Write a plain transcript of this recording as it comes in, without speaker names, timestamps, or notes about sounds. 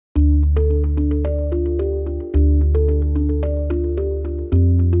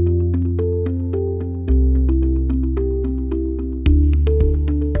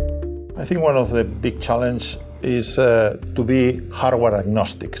think one of the big challenges is to be hardware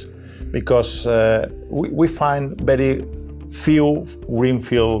agnostic, because we find very few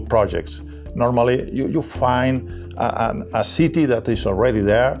greenfield projects. Normally, you find a city that is already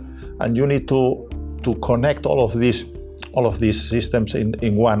there, and you need to connect all of these systems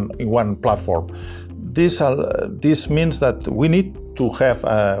in one platform. This means that we need to have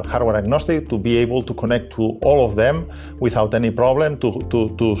hardware agnostic to be able to connect to all of them without any problem,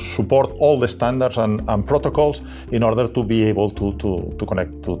 to support all the standards and protocols in order to be able to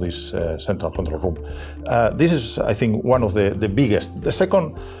connect to this central control room. This is, I think, one of the biggest. The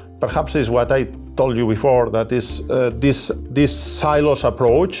second, perhaps, is what I told you before, that is this silos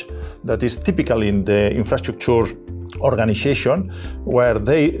approach that is typical in the infrastructure organization, where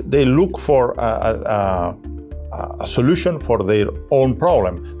they look for a solution for their own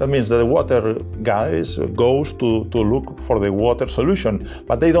problem. That means that the water guys goes to look for the water solution,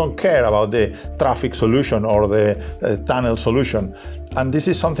 but they don't care about the traffic solution or the tunnel solution. And this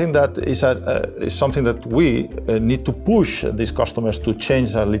is something that is something that we need to push these customers to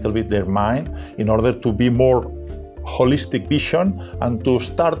change a little bit their mind in order to be more holistic vision and to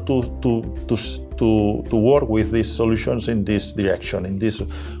start to work with these solutions in this direction, in this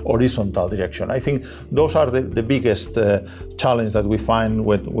horizontal direction. I think those are the biggest challenge that we find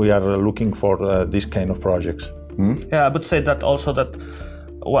when we are looking for these kind of projects. Mm-hmm. Yeah, I would say that also that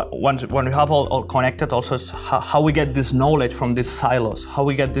when we have all connected, also is how we get this knowledge from these silos, how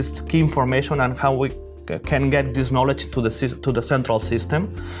we get this key information, and how we can get this knowledge to the central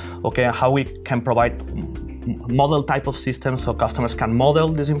system. Okay, how we can provide model type of systems so customers can model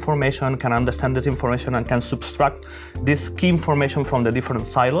this information, can understand this information, and can subtract this key information from the different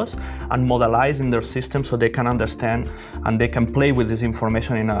silos and modelize in their system so they can understand and they can play with this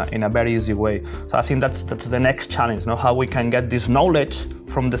information in a very easy way. So I think that's the next challenge, how we can get this knowledge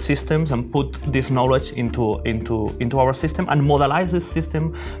from the systems and put this knowledge into our system and modelize this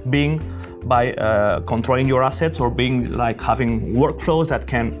system, being by controlling your assets, or being like having workflows that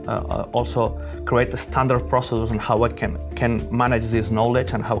can also create a standard procedures on how I can manage this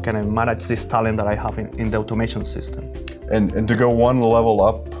knowledge and how can I manage this talent that I have in the automation system. And to go one level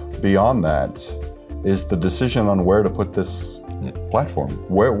up beyond that is the decision on where to put this platform.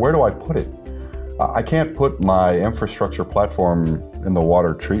 Where do I put it? I can't put my infrastructure platform in the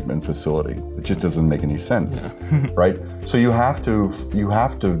water treatment facility. It just doesn't make any sense, right? So you have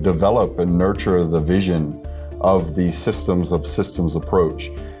to develop and nurture the vision of the systems approach.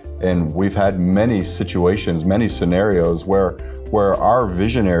 And we've had many situations, many scenarios where our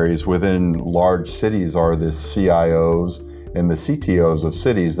visionaries within large cities are the CIOs and the CTOs of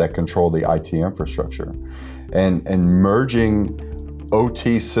cities that control the IT infrastructure. And merging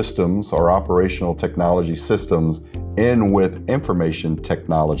OT systems, or operational technology systems, in with information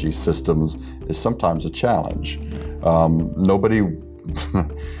technology systems is sometimes a challenge.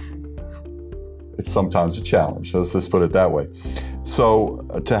 It's sometimes a challenge. Let's just put it that way. So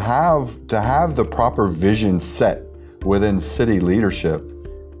to have the proper vision set within city leadership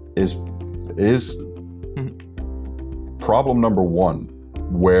is problem number one.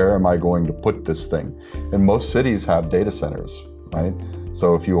 Where am I going to put this thing? And most cities have data centers, right?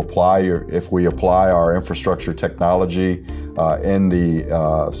 So if we apply our infrastructure technology in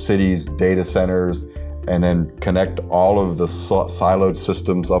the city's data centers, and then connect all of the siloed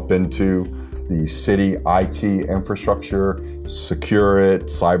systems up into the city IT infrastructure, secure it,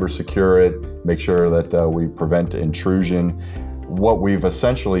 cyber secure it, make sure that we prevent intrusion. What we've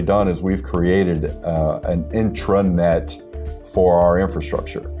essentially done is we've created an intranet for our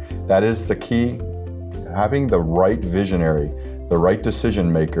infrastructure. That is the key, having the right visionary, the right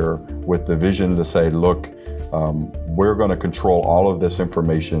decision maker with the vision to say, look, we're going to control all of this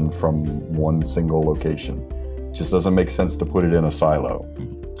information from one single location. It just doesn't make sense to put it in a silo.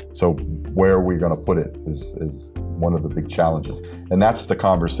 So where are we going to put it is one of the big challenges. And that's the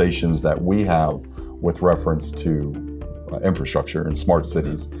conversations that we have with reference to infrastructure and smart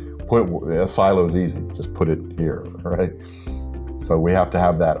cities. A silo is easy, just put it here, right? So we have to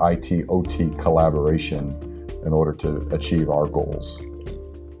have that IT-OT collaboration in order to achieve our goals.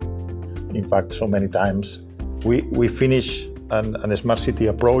 In fact, so many times we finish a smart city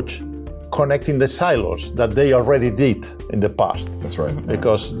approach connecting the silos that they already did in the past. That's right.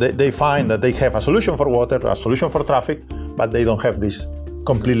 Because they find that they have a solution for water, a solution for traffic, but they don't have this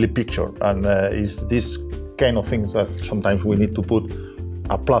completely picture. And it's this kind of things that sometimes we need to put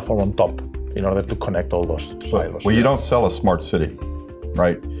a platform on top in order to connect all those silos. Well, you don't sell a smart city,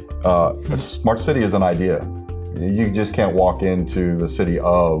 right? A smart city is an idea. You just can't walk into the city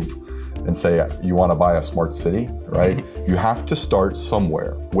of and say you want to buy a smart city, right? You have to start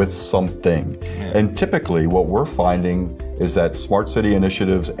somewhere with something. Yeah. And typically what we're finding is that smart city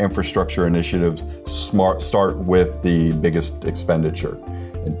initiatives, infrastructure initiatives start with the biggest expenditure.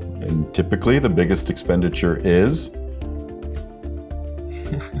 And typically the biggest expenditure is?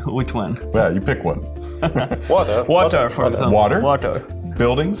 Which one? Yeah, you pick one. Water, for example. Water.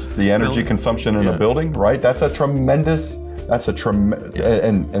 Buildings, the energy consumption in a building, right? That's a tremendous, and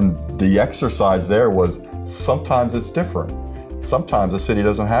the exercise there was sometimes it's different. Sometimes a city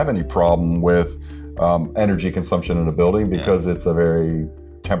doesn't have any problem with energy consumption in a building because it's a very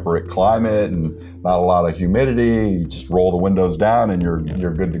temperate climate and not a lot of humidity. You just roll the windows down and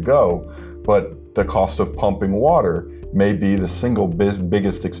you're good to go. But the cost of pumping water may be the single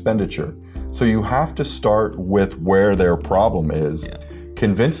biggest expenditure. So you have to start with where their problem is. Yeah.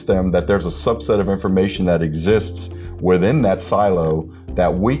 Convince them that there's a subset of information that exists within that silo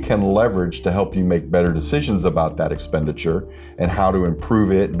that we can leverage to help you make better decisions about that expenditure and how to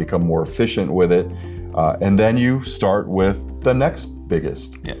improve it and become more efficient with it. And then you start with the next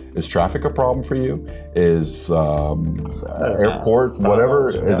biggest. Yeah. Is traffic a problem for you? Is airport, whatever,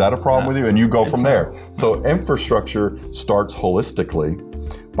 is that a problem with you? And you go from there. So infrastructure starts holistically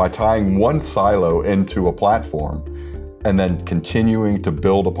by tying one silo into a platform and then continuing to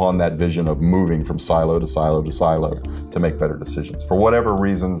build upon that vision of moving from silo to silo to silo to make better decisions for whatever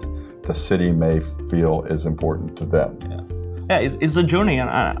reasons the city may feel is important to them. Yeah, it's a journey, and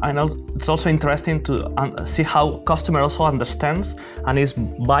I know it's also interesting to see how customer also understands and is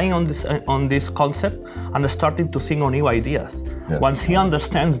buying on this concept and starting to think on new ideas. Yes. Once he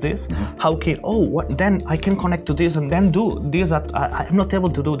understands this, how can then I can connect to this and then do this that I'm not able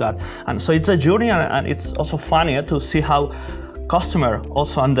to do that, and so it's a journey, and it's also funny to see how customer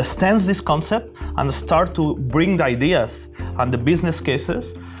also understands this concept and start to bring the ideas and the business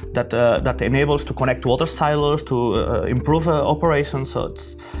cases that enables to connect to other silos to improve operations. So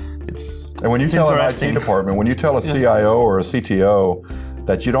it's and when you tell an IT department, when you tell a CIO or a CTO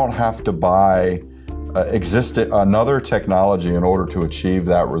that you don't have to buy another technology in order to achieve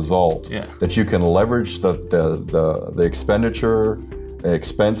that result, that you can leverage the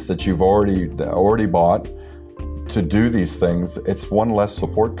expense that you've already bought to do these things. It's one less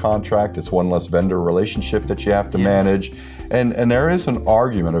support contract, it's one less vendor relationship that you have to manage. And there is an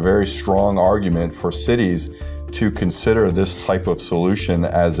argument, a very strong argument for cities to consider this type of solution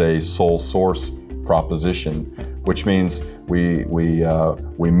as a sole source proposition, which means we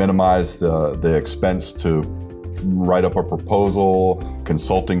minimize the expense to write up a proposal,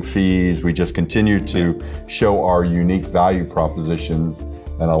 consulting fees. We just continue to show our unique value propositions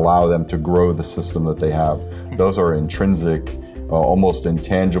and allow them to grow the system that they have. Those are intrinsic, almost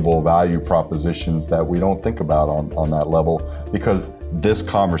intangible value propositions that we don't think about on that level, because this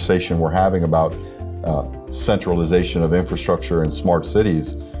conversation we're having about centralization of infrastructure in smart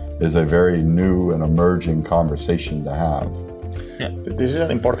cities is a very new and emerging conversation to have. Yeah. This is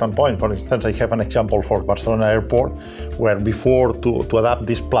an important point. For instance, I have an example for Barcelona Airport, where before to adapt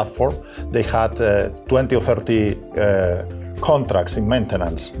this platform, they had 20 or 30 contracts in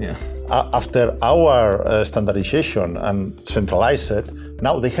maintenance. Yeah. After our standardization and centralize it,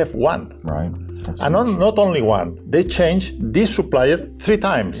 now they have one. Right. And not only one, they change this supplier 3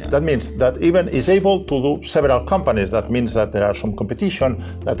 times. Yeah. That means that even is able to do several companies. That means that there are some competition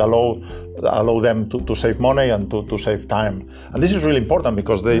that allow them to save money and to save time. And this is really important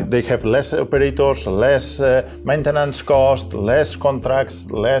because they have less operators, less maintenance cost, less contracts,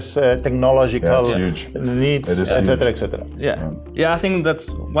 less technological needs, etc., etc. Yeah, I think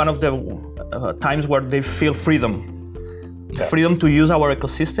that's one of the times where they feel freedom. Freedom to use our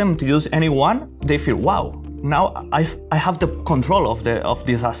ecosystem, to use anyone. They feel, wow, now I have the control of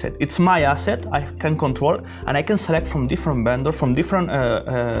this asset. It's my asset, I can control, and I can select from different vendors, from different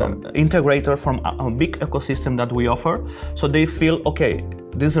integrators, from a big ecosystem that we offer. So they feel, okay,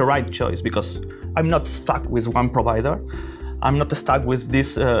 this is the right choice because I'm not stuck with one provider. I'm not stuck with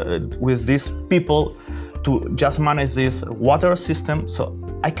these people to just manage this water system. So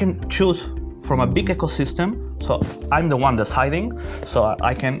I can choose from a big ecosystem. So I'm the one deciding, so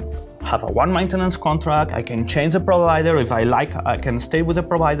I can have a one maintenance contract, I can change the provider, if I like, I can stay with the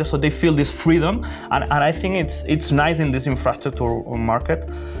provider, so they feel this freedom, and I think it's nice in this infrastructure market.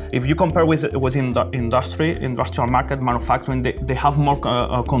 If you compare with industrial market, manufacturing, they have more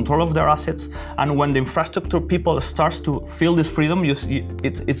control of their assets, and when the infrastructure people starts to feel this freedom,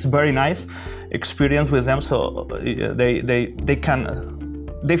 it's very nice experience with them, so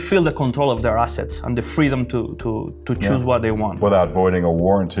they feel the control of their assets and the freedom to choose what they want. Without voiding a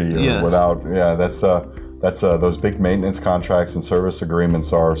warranty or without, That's those big maintenance contracts and service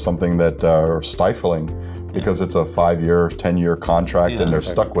agreements are something that are stifling because it's a 5-year, 10-year contract and they're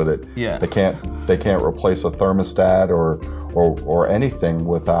stuck with it. Yeah. They can't replace a thermostat or anything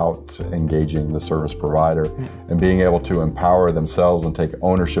without engaging the service provider. And being able to empower themselves and take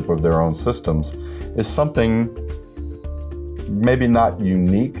ownership of their own systems is something maybe not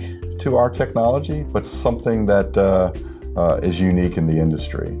unique to our technology, but something that is unique in the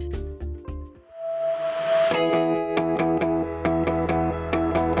industry.